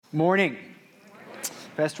Morning.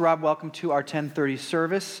 Pastor Rob, welcome to our 10:30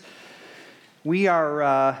 service. We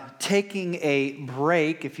are taking a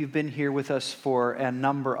break. If you've been here with us for a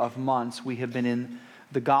number of months, we have been in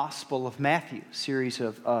the Gospel of Matthew, series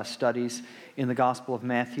of studies in the Gospel of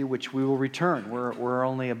Matthew, which we will return. We're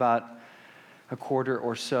only about a quarter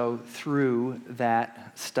or so through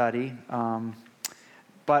that study.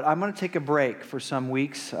 But I'm going to take a break for some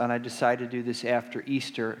weeks, and I decided to do this after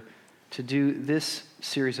Easter, to do this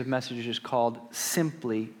series of messages called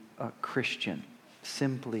Simply Christian.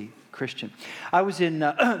 Simply Christian. I was in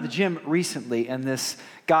the gym recently, and this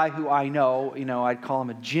guy who I know, I'd call him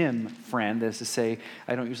a gym friend, as to say,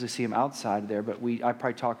 I don't usually see him outside there, but I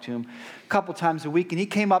probably talk to him a couple times a week, and he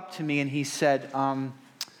came up to me and he said, can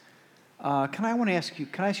I ask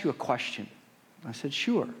you a question? I said,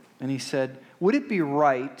 sure. And he said, would it be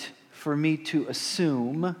right for me to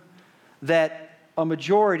assume that a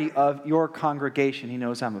majority of your congregation, he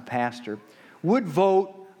knows I'm a pastor, would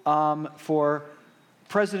vote for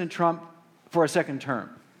President Trump for a second term?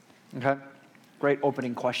 Okay? Great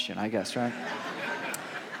opening question, I guess, right?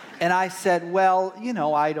 And I said, well,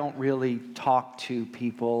 I don't really talk to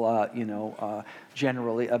people,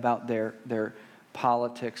 generally about their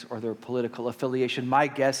politics or their political affiliation. My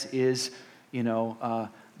guess is, the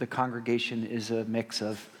congregation is a mix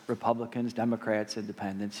of Republicans, Democrats,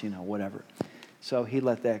 Independents, whatever. So he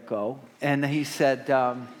let that go. And he said,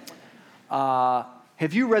 have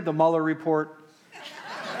you read the Mueller report?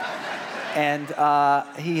 And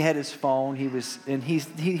he had his phone.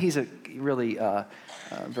 He's a really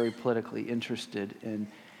very politically interested.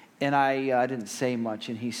 And I didn't say much.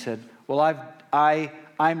 And he said, well,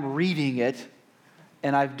 I'm reading it,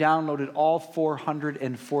 and I've downloaded all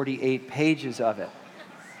 448 pages of it.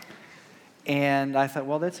 And I thought,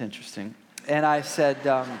 well, that's interesting. And I said,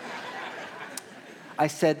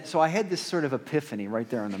 so I had this sort of epiphany right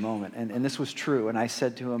there in the moment, and this was true. And I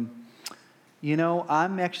said to him,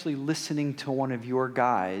 I'm actually listening to one of your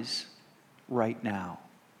guys right now.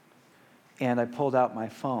 And I pulled out my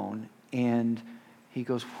phone, and he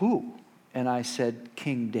goes, who? And I said,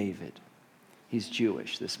 King David. He's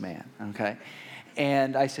Jewish, this man, okay?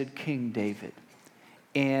 And I said, King David.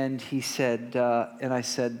 And he said,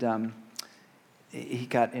 he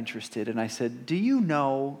got interested, and I said, do you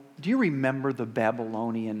remember the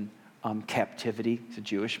Babylonian captivity? He's a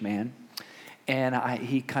Jewish man. And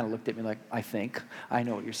he kind of looked at me like, I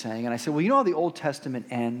know what you're saying. And I said, well, you know how the Old Testament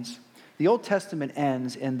ends? The Old Testament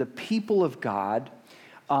ends, and the people of God,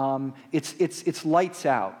 it's lights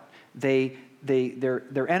out.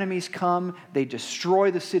 Their enemies come, they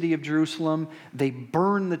destroy the city of Jerusalem, they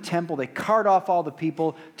burn the temple, they cart off all the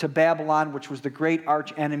people to Babylon, which was the great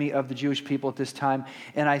arch enemy of the Jewish people at this time.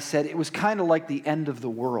 And I said, it was kind of like the end of the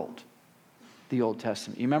world, the Old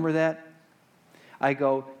Testament. You remember that? I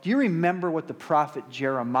go, do you remember what the prophet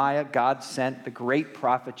Jeremiah, God sent, the great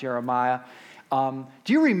prophet Jeremiah,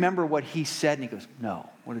 do you remember what he said? And he goes, no.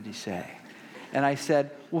 What did he say? And I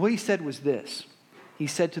said, well, what he said was this. He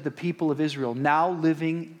said to the people of Israel, now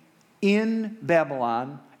living in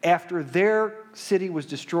Babylon, after their city was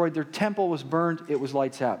destroyed, their temple was burned, it was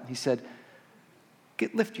lights out. He said,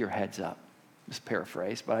 lift your heads up. This is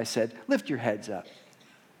paraphrase, but I said, lift your heads up.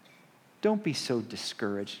 Don't be so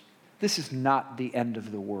discouraged. This is not the end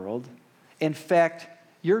of the world. In fact,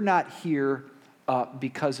 you're not here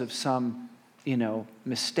because of some,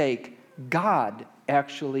 mistake. God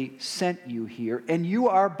actually sent you here, and you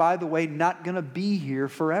are, by the way, not going to be here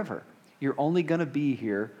forever. You're only going to be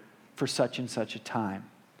here for such and such a time.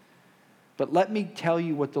 But let me tell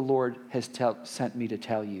you what the Lord has sent me to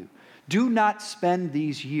tell you. Do not spend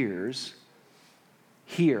these years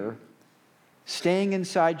here, staying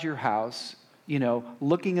inside your house,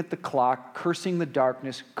 looking at the clock, cursing the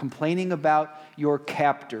darkness, complaining about your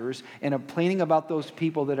captors, and complaining about those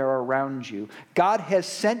people that are around you. God has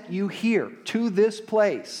sent you here to this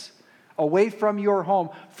place, away from your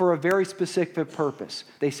home, for a very specific purpose.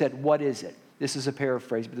 They said, what is it? This is a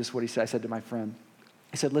paraphrase, but this is what he said. I said to my friend,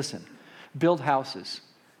 he said, listen, build houses,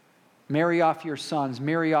 marry off your sons,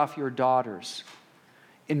 marry off your daughters,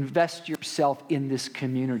 invest yourself in this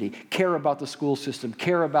community. Care about the school system.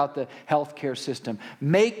 Care about the healthcare system.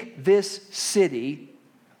 Make this city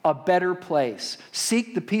a better place.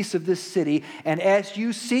 Seek the peace of this city. And as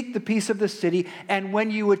you seek the peace of this city, and when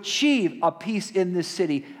you achieve a peace in this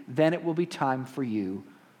city, then it will be time for you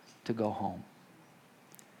to go home.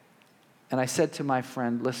 And I said to my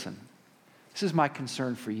friend, listen, this is my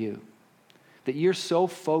concern for you, that you're so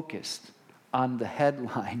focused on the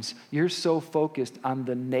headlines. You're so focused on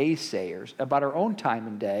the naysayers about our own time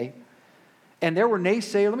and day. And there were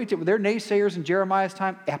naysayers, let me tell you, were there naysayers in Jeremiah's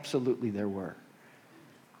time? Absolutely there were.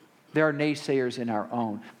 There are naysayers in our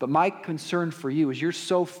own. But my concern for you is you're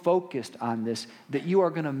so focused on this that you are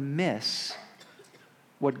going to miss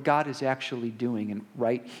what God is actually doing and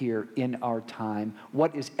right here in our time,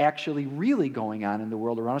 what is actually really going on in the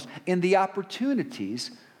world around us, and the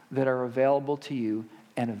opportunities that are available to you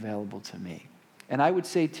and available to me. And I would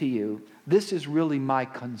say to you, this is really my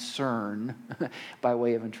concern by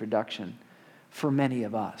way of introduction for many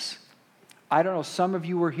of us. I don't know, some of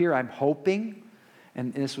you were here, I'm hoping,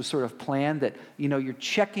 and this was sort of planned, that you're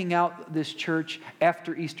checking out this church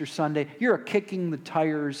after Easter Sunday. You're a kicking the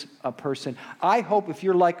tires person. I hope if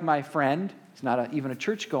you're like my friend, he's not even a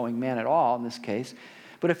church-going man at all in this case,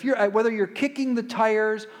 but if whether you're kicking the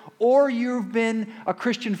tires or you've been a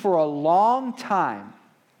Christian for a long time,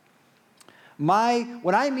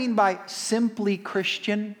 what I mean by simply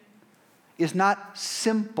Christian is not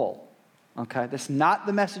simple. Okay, that's not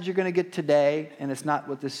the message you're going to get today, and it's not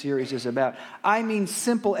what this series is about. I mean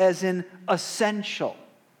simple as in essential,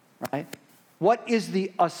 right? What is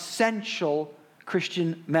the essential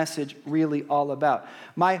Christian message really all about?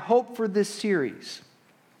 My hope for this series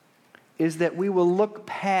is that we will look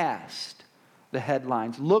past the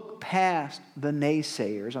headlines, look past the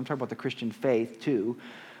naysayers. I'm talking about the Christian faith too.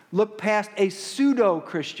 Look past a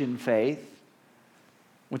pseudo-Christian faith,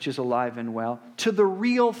 which is alive and well, to the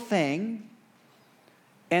real thing,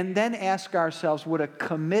 and then ask ourselves what a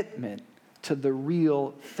commitment to the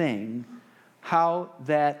real thing, how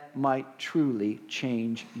that might truly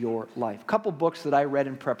change your life. A couple books that I read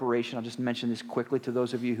in preparation, I'll just mention this quickly to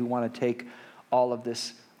those of you who want to take all of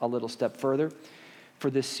this a little step further for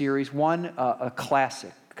this series. One, a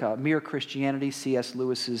classic, Mere Christianity, C.S.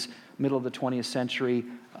 Lewis's middle of the 20th century,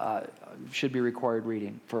 should be required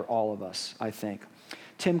reading for all of us, I think.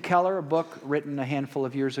 Tim Keller, a book written a handful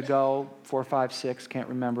of years ago, 4, 5, 6, can't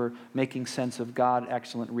remember, Making Sense of God,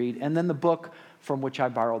 excellent read. And then the book from which I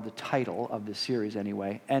borrowed the title of this series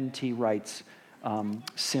anyway, N.T. Wright's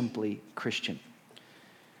Simply Christian.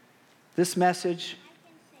 This message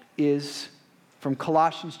is from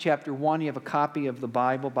Colossians chapter 1. You have a copy of the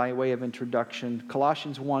Bible by way of introduction.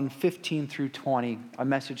 Colossians 1, 15 through 20, a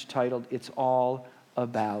message titled, It's All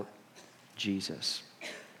About Jesus.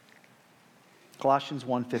 Colossians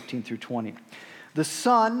 1, 15 through 20. The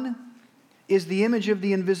Son is the image of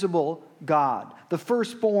the invisible God, the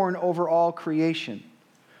firstborn over all creation.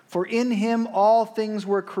 For in him all things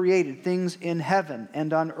were created, things in heaven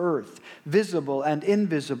and on earth, visible and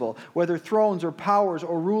invisible, whether thrones or powers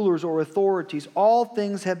or rulers or authorities, all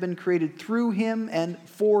things have been created through him and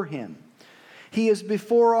for him. He is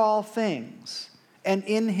before all things, and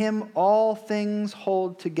in him all things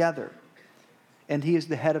hold together. And he is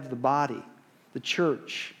the head of the body, the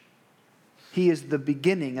church. He is the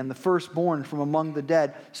beginning and the firstborn from among the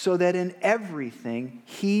dead, so that in everything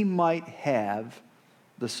he might have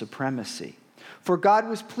the supremacy. For God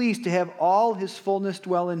was pleased to have all his fullness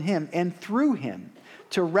dwell in him, and through him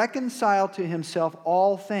to reconcile to himself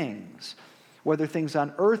all things, whether things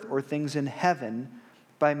on earth or things in heaven,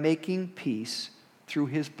 by making peace through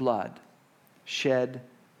his blood shed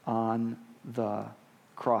on the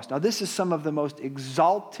cross. Now, this is some of the most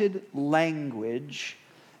exalted language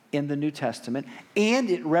in the New Testament, and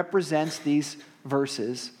it represents these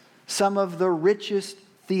verses, some of the richest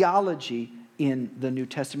theology in the New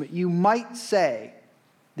Testament. You might say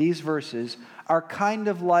these verses are kind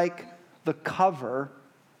of like the cover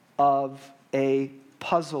of a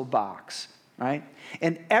puzzle box, right?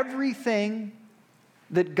 And everything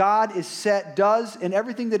that God does, and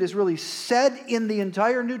everything that is really said in the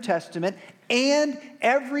entire New Testament, and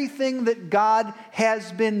everything that God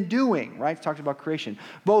has been doing, right? It's talked about creation,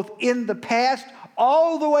 both in the past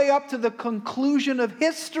all the way up to the conclusion of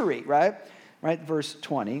history, right? Verse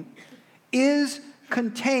 20, is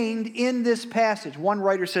contained in this passage. One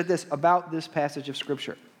writer said this about this passage of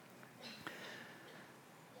Scripture.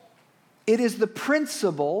 It is the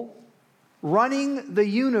principle running the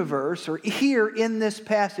universe, or here in this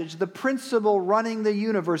passage, the principle running the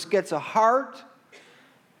universe gets a heart,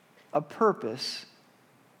 a purpose,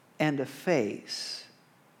 and a face.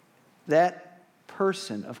 That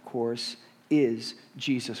person, of course, is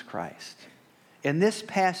Jesus Christ. And this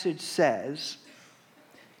passage says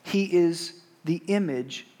he is the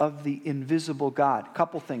image of the invisible God. A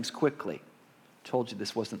couple things quickly. Told you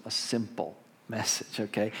this wasn't a simple message,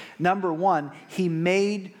 okay? Number one, he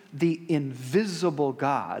made the invisible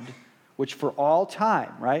God, which for all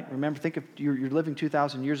time, right? Remember, think of you're living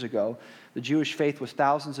 2,000 years ago. The Jewish faith was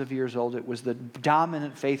thousands of years old. It was the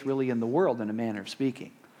dominant faith really in the world, in a manner of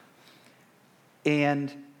speaking.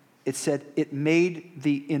 And it said it made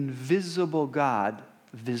the invisible God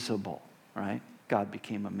visible, right? God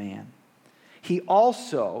became a man. He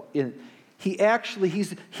also,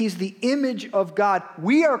 he's the image of God.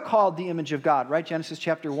 We are called the image of God, right? Genesis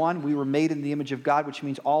chapter 1, we were made in the image of God, which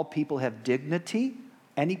means all people have dignity.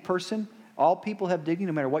 Any person, all people have dignity,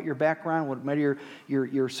 no matter what your background, no matter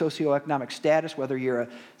your socioeconomic status, whether you're a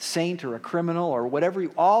saint or a criminal or whatever.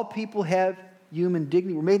 All people have human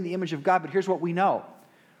dignity. We're made in the image of God, but here's what we know.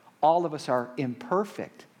 All of us are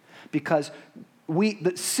imperfect because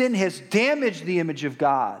the sin has damaged the image of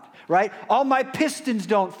God, right? All my pistons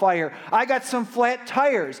don't fire. I got some flat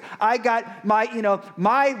tires. I got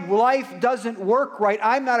my life doesn't work right.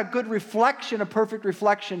 I'm not a good reflection, a perfect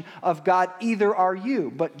reflection of God. Either are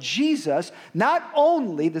you. But Jesus, not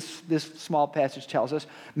only, this small passage tells us,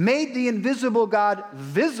 made the invisible God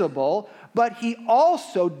visible, but he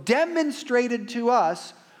also demonstrated to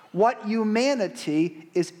us what humanity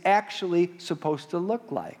is actually supposed to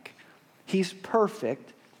look like. He's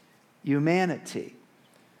perfect humanity.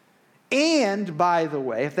 And, by the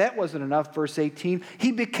way, if that wasn't enough, verse 18,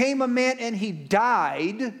 he became a man and he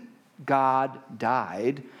died. God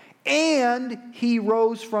died. And he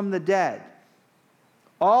rose from the dead.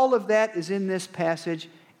 All of that is in this passage,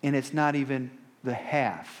 and it's not even the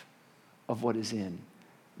half of what is in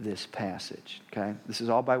this passage. Okay? This is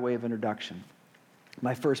all by way of introduction.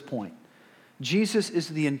 My first point. Jesus is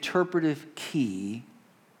the interpretive key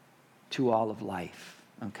to all of life.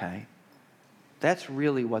 Okay? That's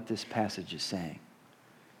really what this passage is saying.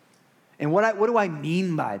 And what do I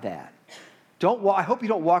mean by that? I hope you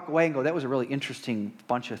don't walk away and go, that was a really interesting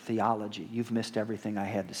bunch of theology. You've missed everything I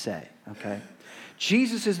had to say. Okay?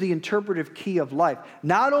 Jesus is the interpretive key of life.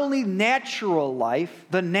 Not only natural life,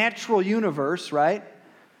 the natural universe, right?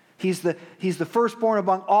 He's the firstborn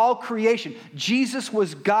among all creation. Jesus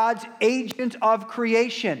was God's agent of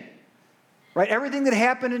creation. Right? Everything that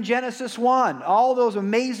happened in Genesis 1, all those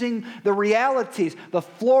amazing, the realities, the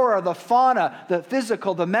flora, the fauna, the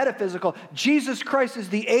physical, the metaphysical. Jesus Christ is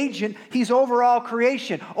the agent. He's over all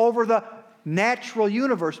creation, over the natural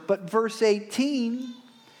universe. But verse 18,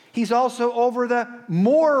 he's also over the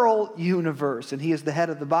moral universe, and he is the head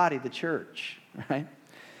of the body, the church. Right?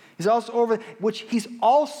 He's also over, which he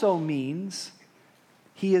also means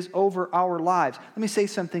he is over our lives. Let me say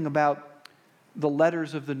something about the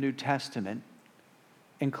letters of the New Testament,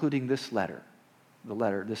 including this letter,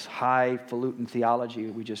 this highfalutin theology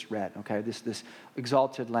we just read, okay, this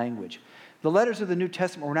exalted language. The letters of the New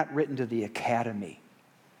Testament were not written to the academy,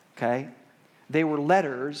 okay? They were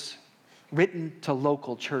letters written to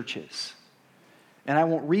local churches. And I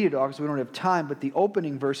won't read it all because we don't have time, but the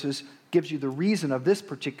opening verses gives you the reason of this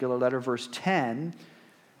particular letter, verse 10.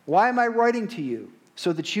 Why am I writing to you?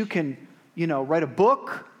 So that you can, write a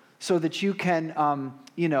book, so that you can,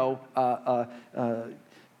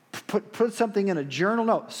 put something in a journal?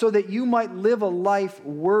 No, so that you might live a life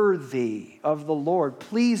worthy of the Lord.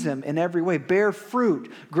 Please him in every way. Bear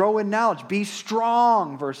fruit. Grow in knowledge. Be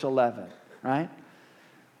strong, verse 11, right?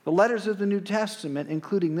 The letters of the New Testament,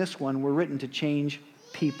 including this one, were written to change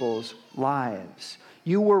people's lives.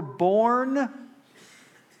 You were born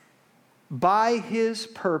by his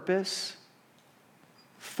purpose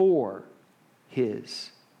for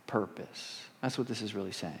his purpose. That's what this is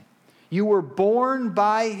really saying. You were born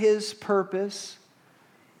by his purpose.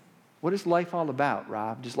 What is life all about,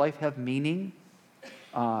 Rob? Does life have meaning?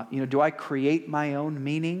 Do I create my own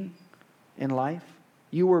meaning in life?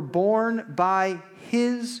 You were born by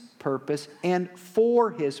his purpose and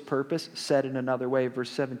for his purpose, said in another way, verse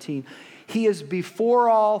 17. He is before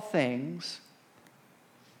all things,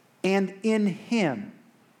 and in him,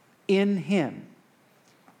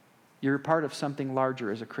 you're part of something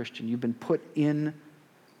larger as a Christian. You've been put in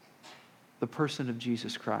the person of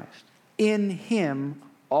Jesus Christ. In him,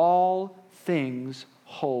 all things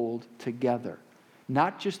hold together.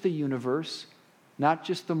 Not just the universe, not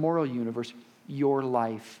just the moral universe, your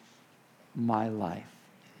life, my life.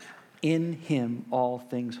 In him, all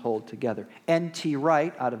things hold together. N.T.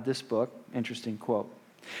 Wright, out of this book, interesting quote.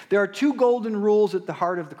 There are two golden rules at the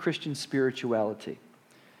heart of the Christian spirituality.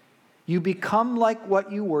 You become like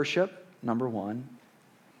what you worship, number one,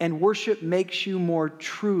 and worship makes you more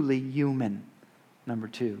truly human, number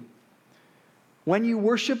two. When you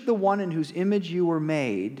worship the one in whose image you were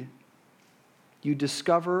made, you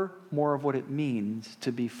discover more of what it means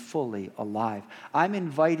to be fully alive.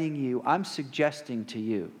 I'm suggesting to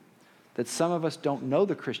you that some of us don't know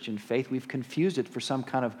the Christian faith. We've confused it for some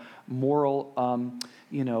kind of moral,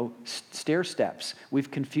 stair steps. We've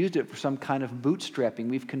confused it for some kind of bootstrapping.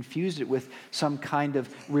 We've confused it with some kind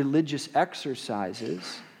of religious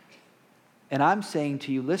exercises. And I'm saying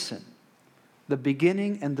to you, listen, the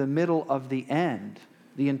beginning and the middle of the end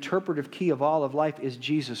the interpretive key of all of life is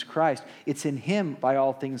Jesus Christ. It's in Him by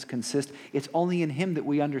all things consist. It's only in Him that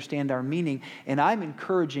we understand our meaning. And I'm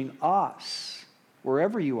encouraging us,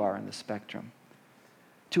 wherever you are in the spectrum,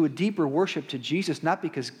 to a deeper worship to Jesus, not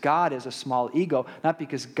because God has a small ego, not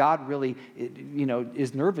because God really,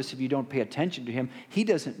 is nervous if you don't pay attention to Him. He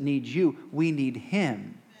doesn't need you. We need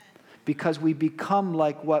Him, because we become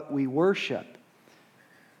like what we worship.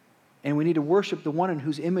 And we need to worship the one in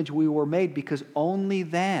whose image we were made, because only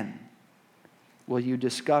then will you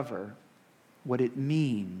discover what it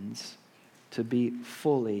means to be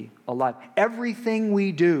fully alive. Everything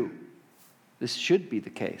we do, this should be the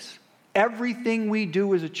case. Everything we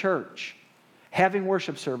do as a church, having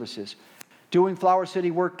worship services, doing Flower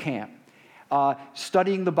City Work Camp,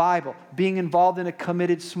 studying the Bible, being involved in a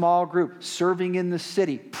committed small group, serving in the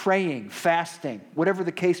city, praying, fasting, whatever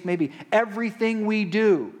the case may be, everything we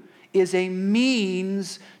do is a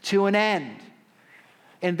means to an end.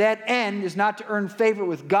 And that end is not to earn favor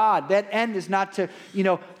with God. That end is not to,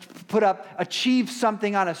 achieve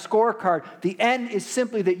something on a scorecard. The end is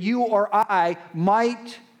simply that you or I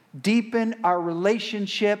might deepen our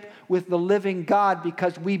relationship with the living God,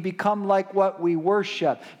 because we become like what we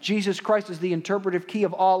worship. Jesus Christ is the interpretive key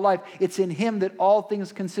of all life. It's in Him that all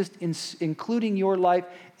things consist, including your life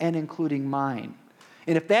and including mine.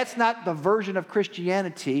 And if that's not the version of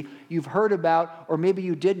Christianity you've heard about, or maybe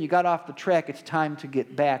you did and you got off the track, it's time to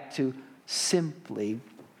get back to simply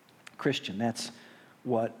Christian. That's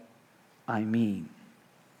what I mean.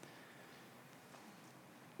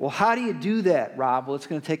 Well, how do you do that, Rob? Well, it's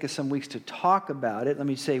going to take us some weeks to talk about it. Let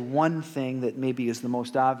me say one thing that maybe is the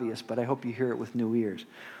most obvious, but I hope you hear it with new ears.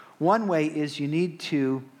 One way is you need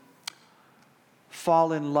to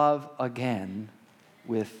fall in love again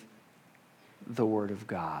with the Word of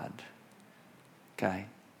God, okay?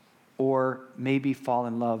 Or maybe fall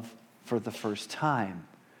in love for the first time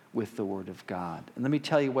with the Word of God. And let me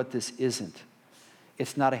tell you what this isn't.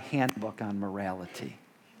 It's not a handbook on morality.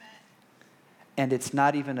 And it's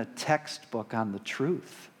not even a textbook on the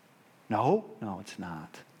truth. No, it's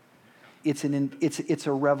not. It's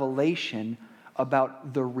a revelation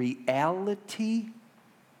about the reality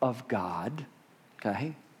of God,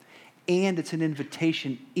 okay? And it's an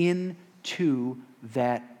invitation into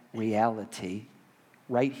that reality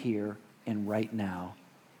right here and right now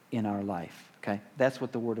in our life, okay? That's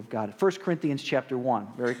what the Word of God is. 1 Corinthians chapter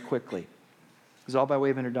 1, very quickly. This is all by way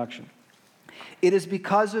of introduction. It is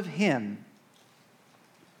because of Him.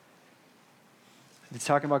 It's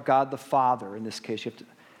talking about God the Father in this case.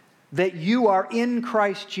 That you are in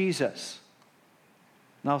Christ Jesus.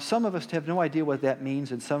 Now, some of us have no idea what that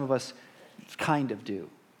means, and some of us kind of do.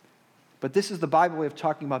 But this is the Bible way of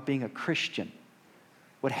talking about being a Christian.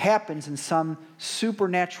 What happens in some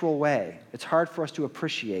supernatural way. It's hard for us to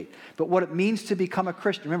appreciate. But what it means to become a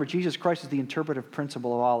Christian. Remember, Jesus Christ is the interpretive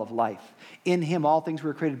principle of all of life. In Him, all things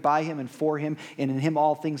were created by Him and for Him, and in Him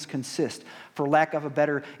all things consist. For lack of a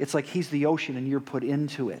better, it's like He's the ocean and you're put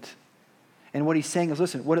into it. And what He's saying is,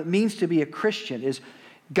 listen, what it means to be a Christian is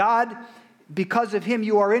God, because of Him,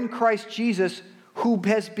 you are in Christ Jesus, who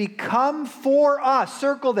has become for us,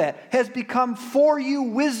 circle that, has become for you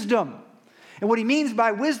wisdom. And what he means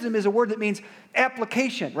by wisdom is a word that means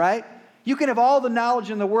application, right? You can have all the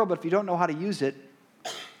knowledge in the world, but if you don't know how to use it,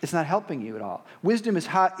 it's not helping you at all. Wisdom is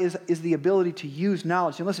the ability to use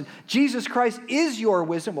knowledge. And listen, Jesus Christ is your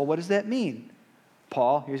wisdom. Well, what does that mean?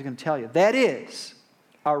 Paul, here's going to tell you. That is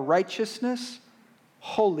our righteousness,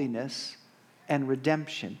 holiness, and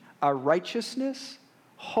redemption. Our righteousness,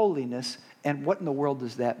 holiness, and what in the world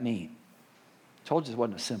does that mean? I told you it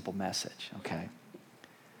wasn't a simple message, okay?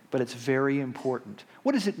 But it's very important.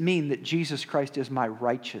 What does it mean that Jesus Christ is my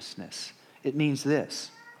righteousness? It means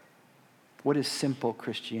this. What is simple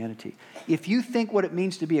Christianity? If you think what it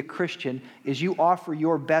means to be a Christian is you offer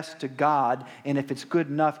your best to God, and if it's good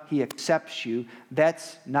enough, He accepts you,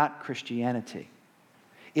 that's not Christianity.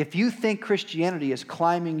 If you think Christianity is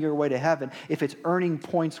climbing your way to heaven, if it's earning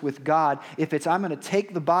points with God, if it's I'm going to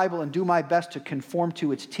take the Bible and do my best to conform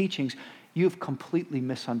to its teachings, you've completely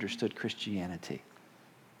misunderstood Christianity.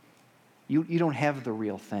 You don't have the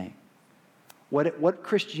real thing. What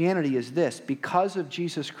Christianity is this: because of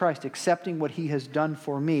Jesus Christ, accepting what He has done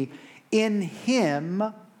for me, in Him,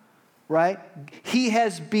 right, He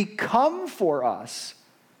has become for us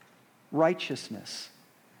righteousness.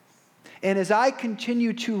 And as I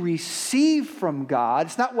continue to receive from God,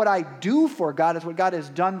 it's not what I do for God, it's what God has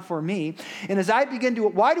done for me. And as I begin to,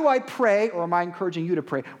 why do I pray, or am I encouraging you to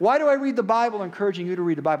pray? Why do I read the Bible, encouraging you to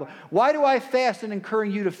read the Bible? Why do I fast and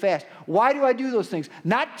encouraging you to fast? Why do I do those things?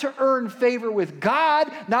 Not to earn favor with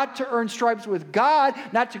God, not to earn stripes with God,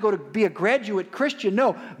 not to go to be a graduate Christian.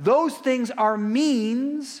 No, those things are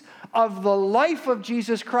means of the life of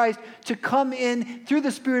Jesus Christ to come in through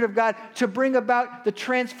the Spirit of God to bring about the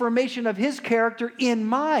transformation of His character in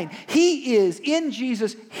mine. He is, in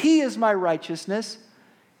Jesus, He is my righteousness.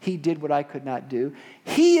 He did what I could not do.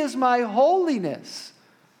 He is my holiness.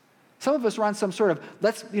 Some of us are on some sort of,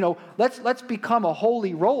 let's become a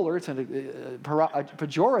holy roller. It's a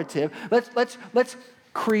pejorative. Let's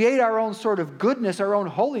create our own sort of goodness, our own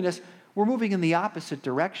holiness. We're moving in the opposite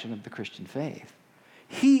direction of the Christian faith.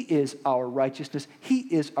 He is our righteousness, He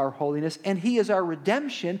is our holiness, and He is our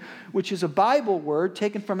redemption, which is a Bible word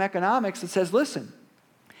taken from economics that says, listen,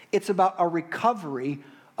 it's about a recovery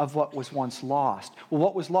of what was once lost. Well,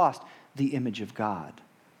 what was lost? The image of God,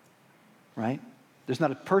 right? There's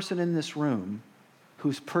not a person in this room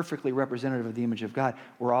who's perfectly representative of the image of God.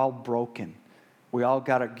 We're all broken. We all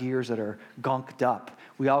got our gears that are gunked up.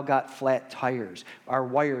 We all got flat tires. Our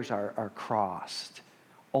wires are crossed.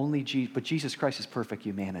 But Jesus Christ is perfect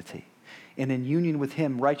humanity. And in union with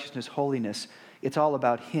Him, righteousness, holiness, it's all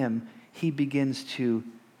about Him. He begins to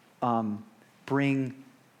bring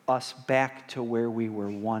us back to where we were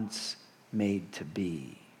once made to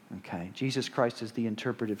be. Okay? Jesus Christ is the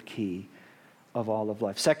interpretive key of all of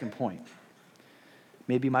life. Second point,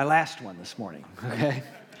 maybe my last one this morning. Okay?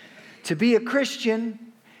 To be a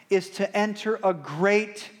Christian is to enter a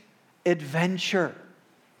great adventure.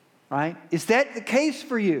 Right? Is that the case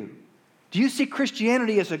for you? Do you see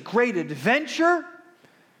Christianity as a great adventure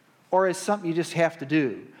or as something you just have to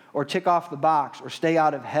do or tick off the box or stay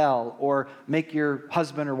out of hell or make your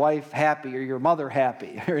husband or wife happy or your mother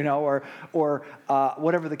happy, or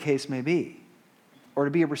whatever the case may be, or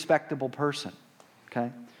to be a respectable person, okay?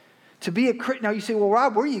 To be a Christian, now you say, well,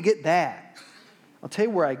 Rob, where do you get that? I'll tell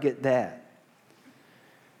you where I get that.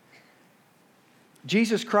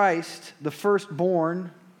 Jesus Christ, the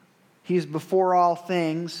firstborn, He's before all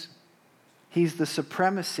things. He's the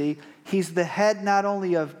supremacy. He's the head not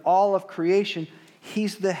only of all of creation,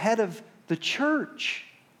 He's the head of the church.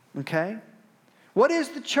 Okay? What is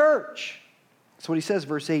the church? That's what He says,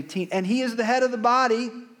 verse 18. And He is the head of the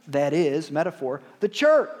body, that is, metaphor, the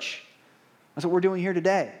church. That's what we're doing here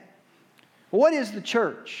today. Well, what is the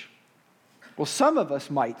church? Well, some of us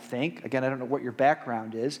might think, again, I don't know what your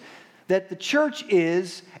background is, that the church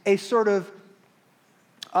is a sort of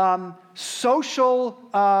social,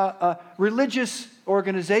 religious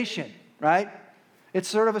organization, right? It's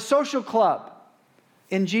sort of a social club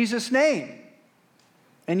in Jesus' name.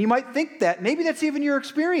 And you might think that. Maybe that's even your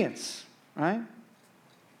experience, right?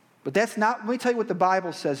 But that's not, let me tell you what the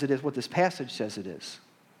Bible says it is, what this passage says it is.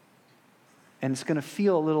 And it's going to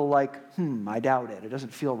feel a little like, I doubt it. It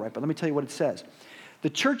doesn't feel right. But let me tell you what it says. The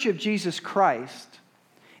Church of Jesus Christ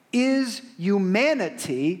is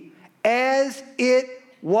humanity as it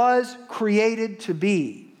was created to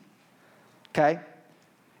be. Okay?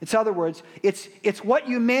 In other words, it's what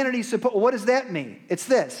humanity's supposed. What does that mean? It's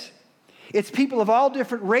this. It's people of all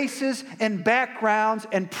different races and backgrounds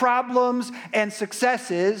and problems and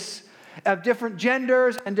successes of different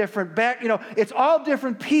genders and different it's all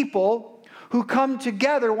different people who come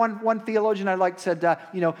together. One theologian I liked said,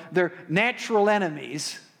 they're natural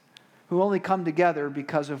enemies who only come together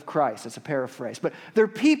because of Christ. That's a paraphrase. But they're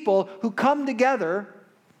people who come together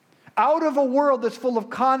out of a world that's full of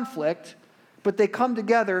conflict, but they come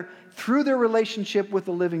together through their relationship with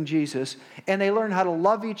the living Jesus, and they learn how to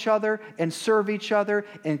love each other and serve each other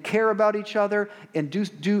and care about each other and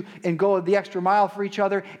do and go the extra mile for each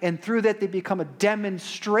other, and through that they become a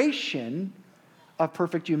demonstration of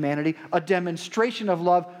perfect humanity, a demonstration of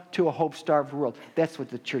love to a hope-starved world. That's what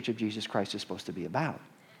the Church of Jesus Christ is supposed to be about.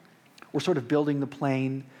 We're sort of building the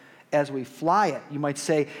plane as we fly it. You might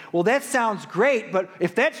say, well, that sounds great, but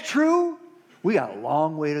if that's true, we got a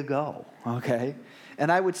long way to go, okay?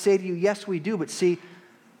 And I would say to you, yes, we do. But see,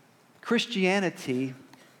 Christianity,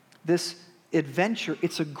 this adventure,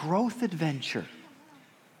 it's a growth adventure,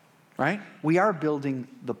 right? We are building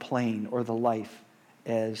the plane or the life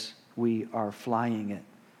as we are flying it.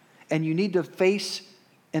 And you need to face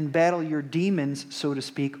and battle your demons, so to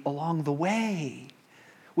speak, along the way,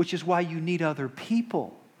 which is why you need other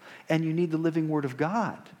people. And you need the living Word of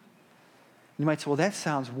God. You might say, well, that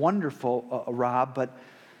sounds wonderful, Rob, but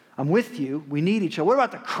I'm with you. We need each other. What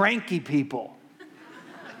about the cranky people?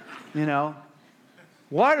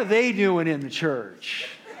 What are they doing in the church?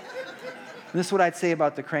 And this is what I'd say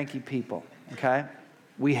about the cranky people, okay?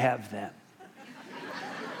 We have them.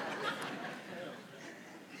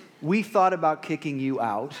 We thought about kicking you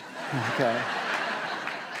out, okay?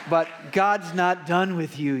 But God's not done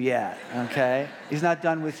with you yet, okay? He's not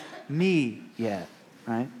done with me yet,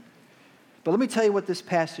 right? But let me tell you what this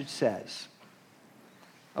passage says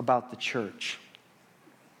about the church,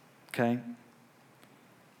 okay?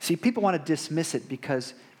 See, people want to dismiss it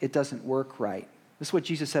because it doesn't work right. This is what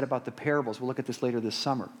Jesus said about the parables. We'll look at this later this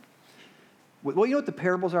summer. Well, you know what the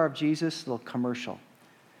parables are of Jesus? A little commercial.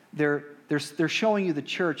 They're showing you the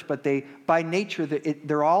church, but by nature,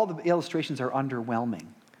 all the illustrations are underwhelming.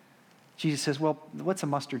 Jesus says, well, what's a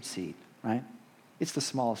mustard seed, right? It's the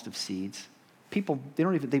smallest of seeds. People,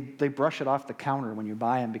 they brush it off the counter when you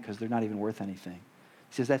buy them because they're not even worth anything.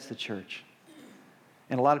 He says, that's the church.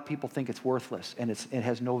 And a lot of people think it's worthless, and it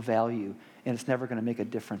has no value, and it's never going to make a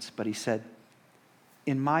difference. But he said,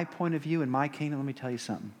 in my point of view, in my kingdom, let me tell you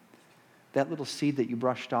something. That little seed that you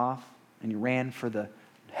brushed off, and you ran for the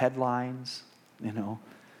headlines,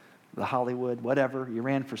 the Hollywood, whatever, you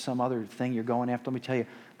ran for some other thing you're going after, let me tell you,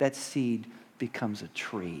 that seed becomes a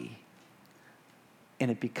tree. And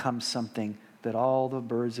it becomes something that all the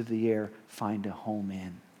birds of the air find a home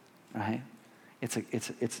in, right?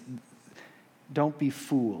 Don't be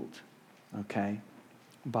fooled, okay,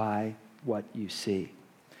 by what you see.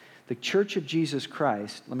 The Church of Jesus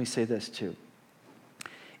Christ, let me say this too.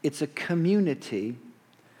 It's a community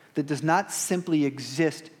that does not simply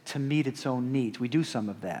exist to meet its own needs. We do some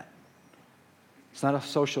of that. It's not a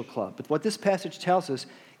social club. But what this passage tells us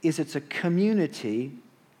is it's a community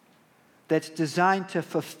that's designed to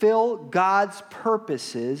fulfill God's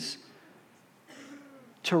purposes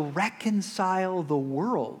to reconcile the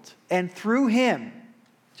world. And through him,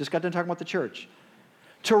 just got done talking about the church,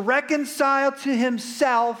 to reconcile to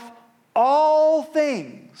himself all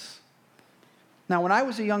things. Now, when I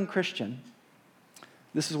was a young Christian,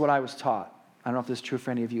 this is what I was taught. I don't know if this is true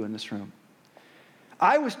for any of you in this room.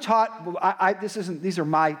 I was taught, these are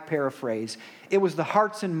my paraphrase, it was the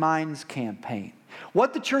Hearts and Minds campaign.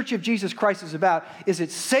 What the Church of Jesus Christ is about is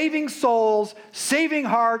it's saving souls, saving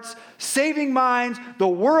hearts, saving minds. The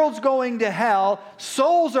world's going to hell.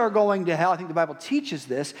 Souls are going to hell. I think the Bible teaches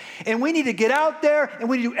this. And we need to get out there and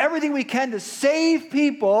we need to do everything we can to save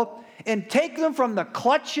people and take them from the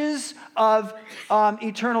clutches of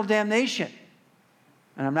eternal damnation.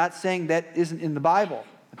 And I'm not saying that isn't in the Bible,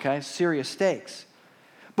 okay? Serious stakes.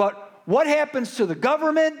 But what happens to the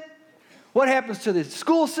government? What happens to the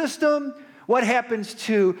school system? What happens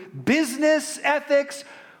to business ethics?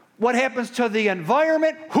 What happens to the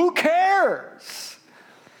environment? Who cares?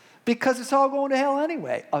 Because it's all going to hell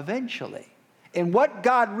anyway, eventually. And what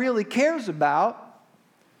God really cares about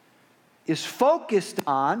is focused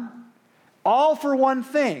on all for one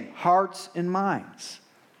thing, hearts and minds.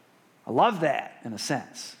 I love that in a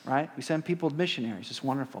sense, right? We send people as missionaries. It's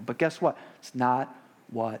wonderful. But guess what? It's not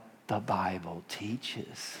what the Bible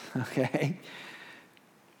teaches, okay?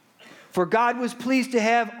 For God was pleased to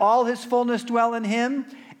have all his fullness dwell in him,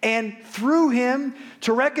 and through him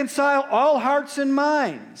to reconcile all hearts and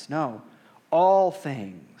minds. No, all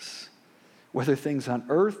things, whether things on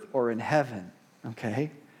earth or in heaven,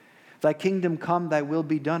 okay? Thy kingdom come, thy will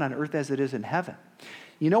be done on earth as it is in heaven.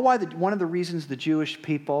 You know why one of the reasons the Jewish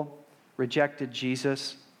people rejected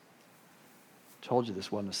Jesus? I told you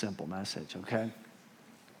this wasn't a simple message, okay?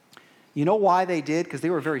 You know why they did? Because they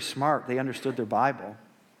were very smart. They understood their Bible.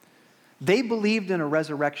 They believed in a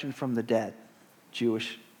resurrection from the dead.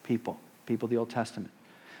 Jewish people of the Old Testament.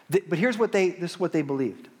 But this is what they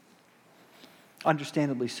believed.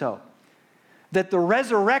 Understandably so. That the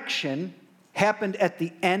resurrection happened at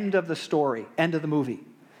the end of the story, end of the movie.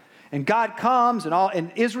 And God comes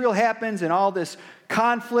and Israel happens and all this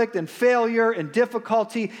conflict and failure and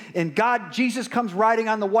difficulty. And Jesus comes riding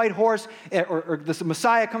on the white horse, or the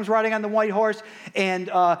Messiah comes riding on the white horse, and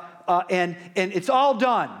it's all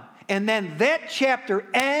done. And then that chapter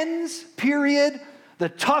ends, period, the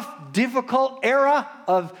tough, difficult era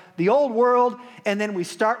of the old world, and then we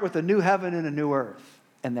start with a new heaven and a new earth,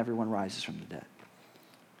 and everyone rises from the dead.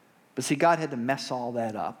 But see, God had to mess all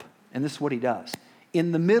that up, and this is what he does.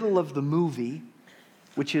 In the middle of the movie,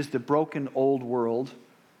 which is the broken old world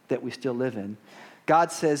that we still live in,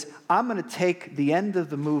 God says, I'm going to take the end of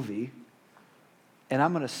the movie and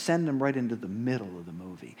I'm going to send him right into the middle of the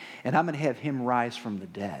movie. And I'm going to have him rise from the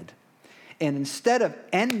dead. And instead of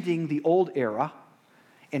ending the old era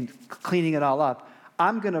and cleaning it all up,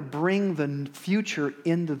 I'm going to bring the future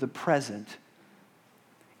into the present.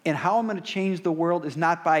 And how I'm going to change the world is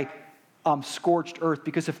not by scorched earth,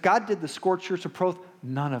 because if God did the scorched earth approach,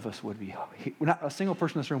 none of us would be, not a single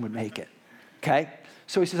person in this room would make it. Okay?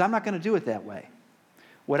 So he says, I'm not going to do it that way.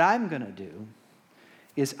 What I'm going to do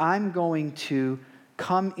is I'm going to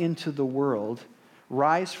come into the world,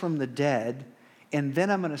 rise from the dead, and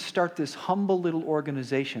then I'm going to start this humble little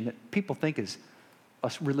organization that people think is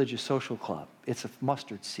a religious social club. It's a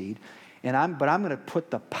mustard seed. But I'm going to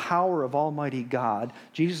put the power of Almighty God.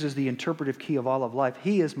 Jesus is the interpretive key of all of life.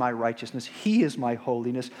 He is my righteousness. He is my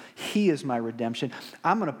holiness. He is my redemption.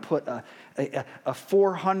 I'm going to put a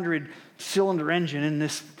 400-cylinder engine in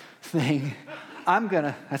this thing.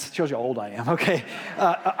 That shows you how old I am, okay?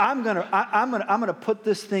 I'm gonna put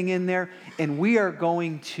this thing in there, and we are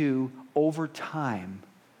going to, over time,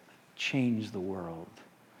 change the world.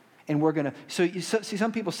 And we're going to, see,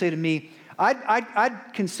 some people say to me,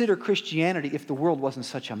 I'd consider Christianity if the world wasn't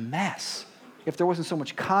such a mess, if there wasn't so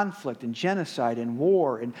much conflict and genocide and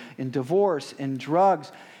war and divorce and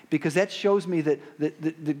drugs, because that shows me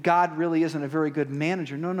that God really isn't a very good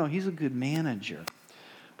manager. No, he's a good manager.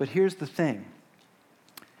 But here's the thing.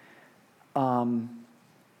 The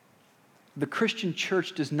Christian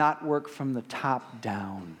church does not work from the top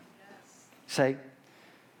down. Say,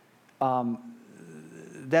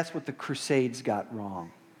 that's what the Crusades got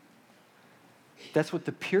wrong. That's what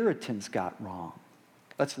the Puritans got wrong.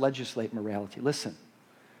 Let's legislate morality. Listen,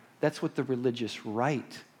 that's what the religious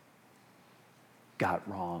right got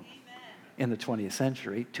wrong in the 20th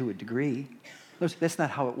century to a degree. That's not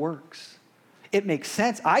how it works. It makes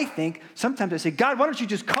sense. I think sometimes I say, God, why don't you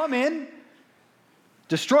just come in,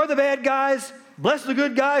 destroy the bad guys, bless the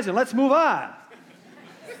good guys, and let's move on.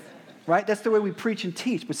 Right? That's the way we preach and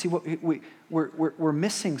teach. But see, we're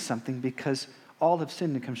missing something because all have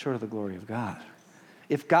sinned and come short of the glory of God.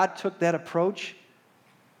 If God took that approach,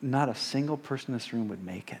 not a single person in this room would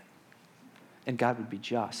make it. And God would be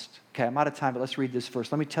just. Okay, I'm out of time, but let's read this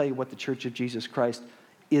first. Let me tell you what the Church of Jesus Christ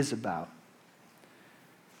is about.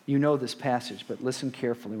 You know this passage, but listen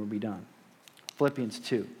carefully and we'll be done. Philippians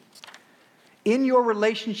 2. In your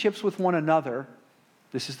relationships with one another,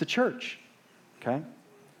 this is the church, okay?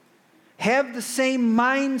 Have the same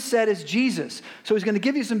mindset as Jesus. So he's going to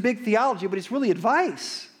give you some big theology, but it's really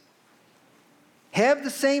advice. Have the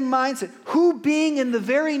same mindset. Who being in the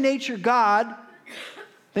very nature God,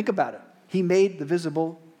 think about it. He made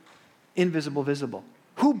the invisible visible.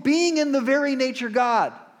 Who being in the very nature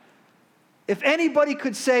God. If anybody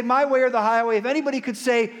could say, my way or the highway, if anybody could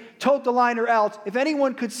say, tote the line or else, if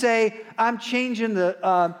anyone could say, I'm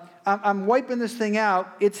wiping this thing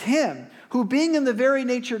out, it's him. Who being in the very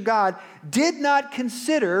nature God, did not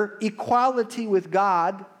consider equality with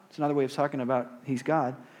God, it's another way of talking about he's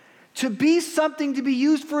God, to be something to be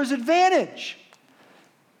used for his advantage.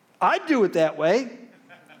 I'd do it that way.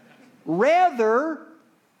 Rather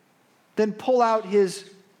than pull out his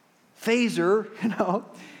phaser,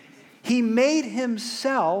 he made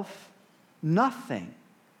himself nothing.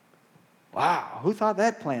 Wow, who thought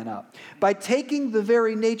that plan up? By taking the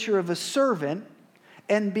very nature of a servant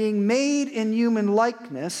and being made in human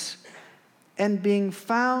likeness and being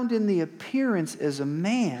found in the appearance as a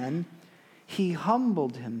man, he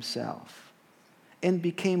humbled himself and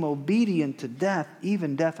became obedient to death,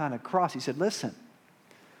 even death on a cross. He said, listen,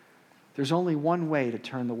 there's only one way to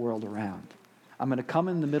turn the world around. I'm going to come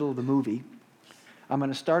in the middle of the movie. I'm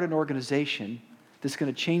going to start an organization that's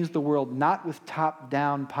going to change the world, not with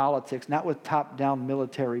top-down politics, not with top-down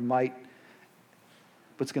military might,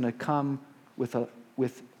 but it's going to come with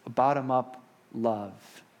a bottom-up love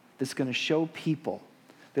that's going to show people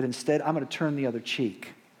that instead I'm going to turn the other cheek.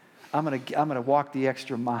 I'm going to walk the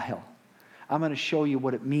extra mile. I'm going to show you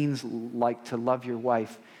what it means like to love your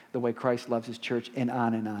wife the way Christ loves his church, and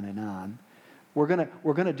on and on and on. We're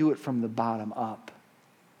going to do it from the bottom up.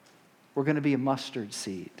 We're going to be a mustard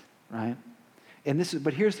seed, right? And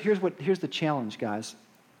here's the challenge, guys.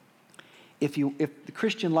 If the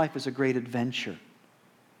Christian life is a great adventure,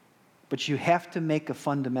 but you have to make a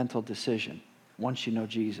fundamental decision once you know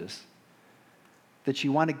Jesus, that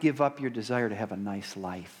you want to give up your desire to have a nice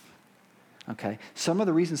life. Okay? Some of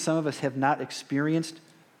the reasons some of us have not experienced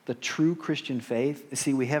the true Christian faith,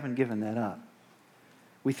 see, we haven't given that up.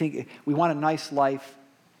 We think we want a nice life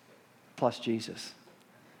plus Jesus.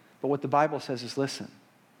 But what the Bible says is, listen,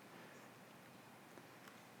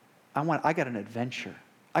 I got an adventure.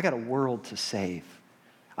 I got a world to save.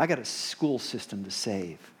 I got a school system to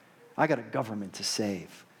save. I got a government to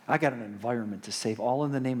save. I got an environment to save, all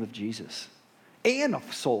in the name of Jesus. And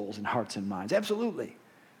of souls and hearts and minds. Absolutely.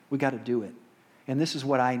 We got to do it. And this is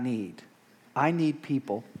what I need. I need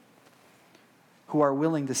people who are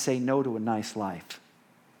willing to say no to a nice life,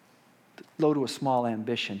 no to a small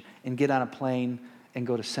ambition, and get on a plane and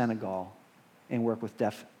go to Senegal and work with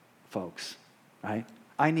deaf folks, right?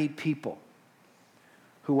 I need people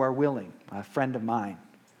who are willing, a friend of mine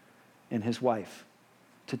and his wife,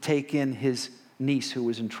 to take in his niece who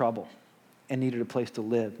was in trouble and needed a place to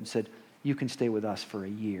live and said, you can stay with us for a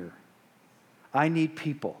year. I need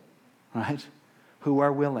people, right, who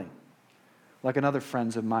are willing, like another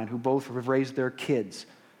friends of mine who both have raised their kids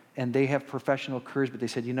and they have professional careers, but they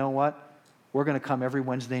said, you know what? We're going to come every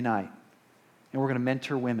Wednesday night and we're going to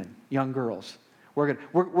mentor women, young girls. We're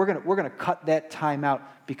going to cut that time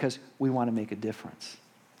out because we want to make a difference.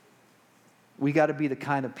 We got to be the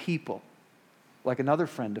kind of people, like another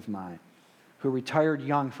friend of mine, who retired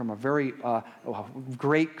young from a very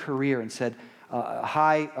great career and said, a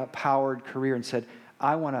high-powered career, and said,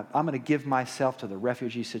 I'm going to give myself to the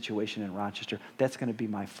refugee situation in Rochester. That's going to be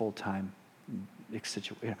my full-time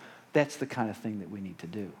situation. That's the kind of thing that we need to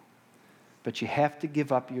do. But you have to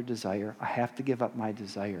give up your desire. I have to give up my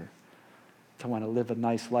desire to want to live a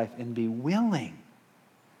nice life and be willing,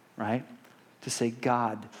 right, to say,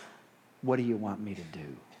 God, what do you want me to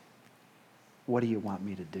do? What do you want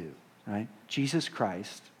me to do, right? Jesus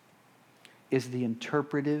Christ is the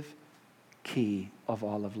interpretive key of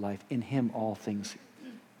all of life. In him, all things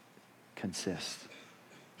consist.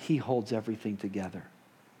 He holds everything together,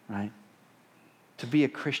 right? To be a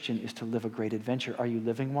Christian is to live a great adventure. Are you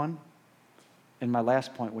living one? And my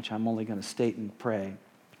last point, which I'm only going to state and pray,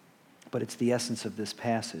 but it's the essence of this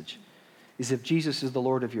passage, is if Jesus is the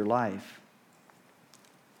Lord of your life,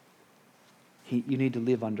 you need to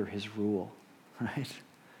live under his rule, right?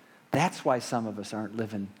 That's why some of us aren't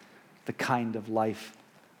living the kind of life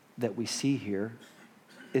that we see here,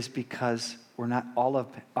 is because all of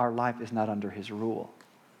our life is not under his rule.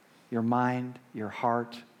 Your mind, your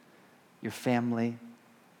heart, your family,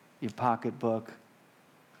 your pocketbook,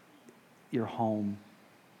 your home.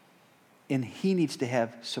 And he needs to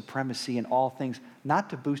have supremacy in all things,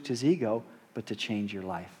 not to boost his ego, but to change your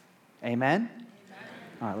life. Amen? Amen.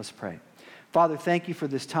 All right, let's pray. Father, thank you for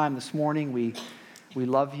this time this morning. We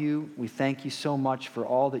love you. We thank you so much for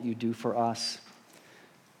all that you do for us.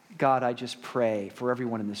 God, I just pray for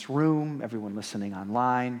everyone in this room, everyone listening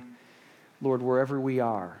online. Lord, wherever we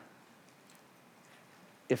are,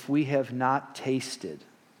 if we have not tasted,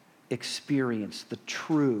 experienced the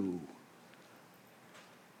true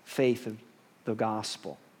faith of the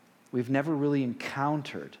gospel, we've never really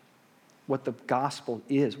encountered what the gospel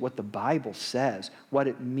is, what the Bible says, what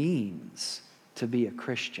it means to be a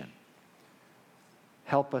Christian.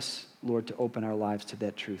 Help us, Lord, to open our lives to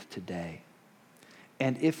that truth today.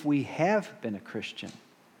 And if we have been a Christian,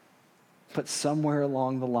 but somewhere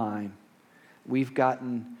along the line, we've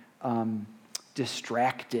gotten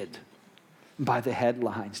distracted by the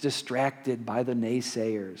headlines, distracted by the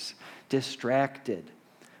naysayers, distracted,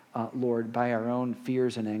 Lord, by our own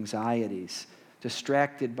fears and anxieties,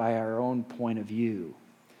 distracted by our own point of view.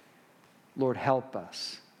 Lord, help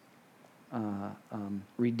us,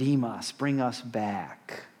 redeem us, bring us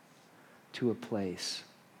back to a place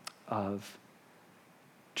of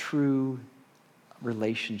true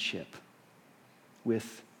relationship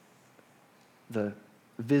with the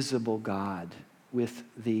visible God, with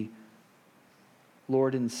the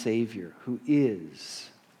Lord and Savior who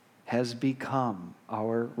has become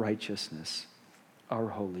our righteousness, our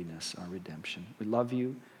holiness, our redemption. We love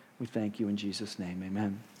you. We thank you in Jesus' name.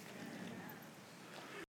 Amen.